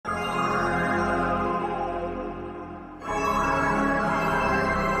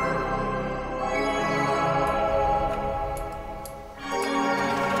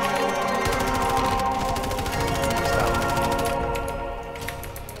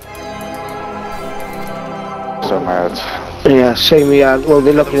so in my head. Yeah, same here. Well,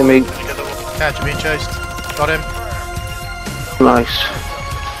 they're looking at me. Catch, you're being chased. Got him. Nice.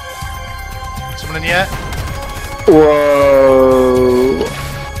 Someone in the air? Whoa.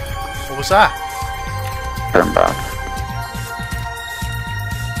 What was that? Turn back.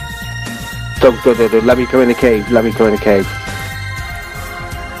 Don't. Let me go in the cave. Let me go in the cave.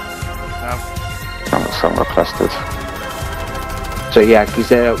 Some requested. So yeah, because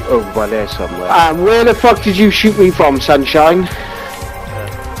they're over by there somewhere. Where the fuck did you shoot me from, Sunshine?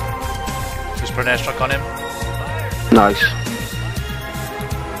 Just put an airstrike on him. Nice.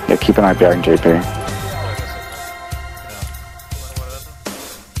 Yeah, keep an eye behind JP.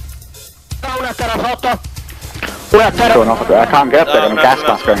 Going off a bit. I can't get there. I'm a gas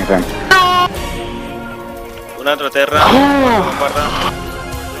mask or anything. Un'altra terra. Guarda.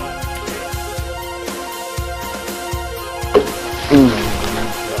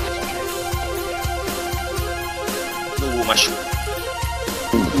 Mashu.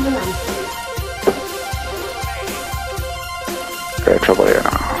 Okay, trouble here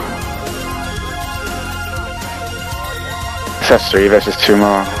now. That's 3 versus 2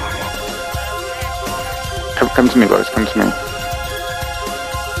 more. Come to me, boys. Come to me.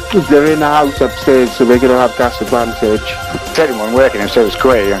 They're in the house upstairs, so we're gonna have gas advantage. Second one working, so it's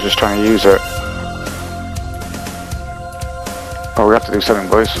great. I'm just trying to use it. Oh, we have to do something,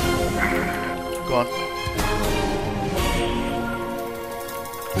 boys. Go on.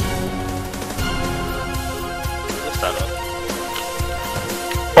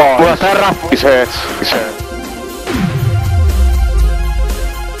 Oh, he's hurt. He's hurt.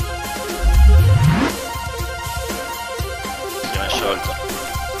 Si è sciolto.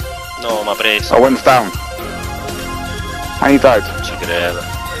 No, ma preso. Oh, one's down. And he died. Ci credo.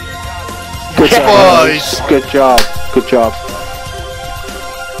 Good job, boys. Good job. Good job.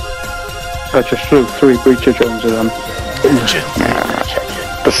 I just threw 3 breacher drones at them. Yeah.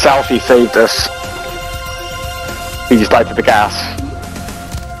 The selfie saved us. He just died to the gas.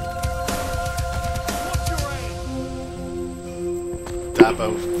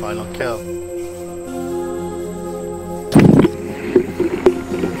 Dabo, final kill.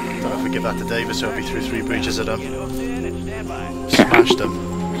 Don't know if we give that to Davis or if he threw 3 breaches at him. Smashed him.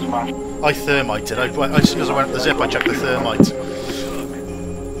 I thermited. As soon as I went up the zip, I checked the thermite.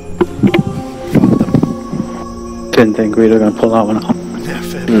 Didn't think we were going to pull that one off. Yeah,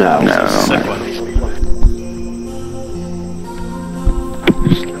 fair. No. Sick one.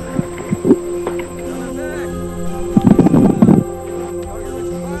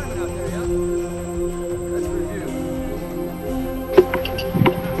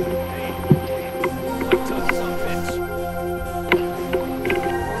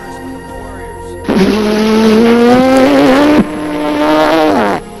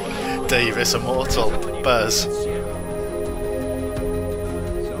 Davis, immortal. Buzz.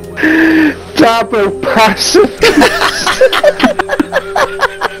 Dabo pacifist.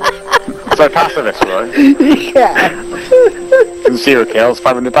 So pacifist, right? Yeah. 0 kills,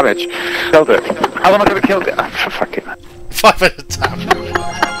 500 damage. Killed it. How am I going to kill it? Fucking. 500 damage.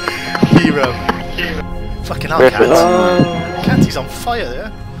 Hero. Fucking hell, Canty. Canty's on fire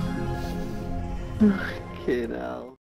there. Fucking hell.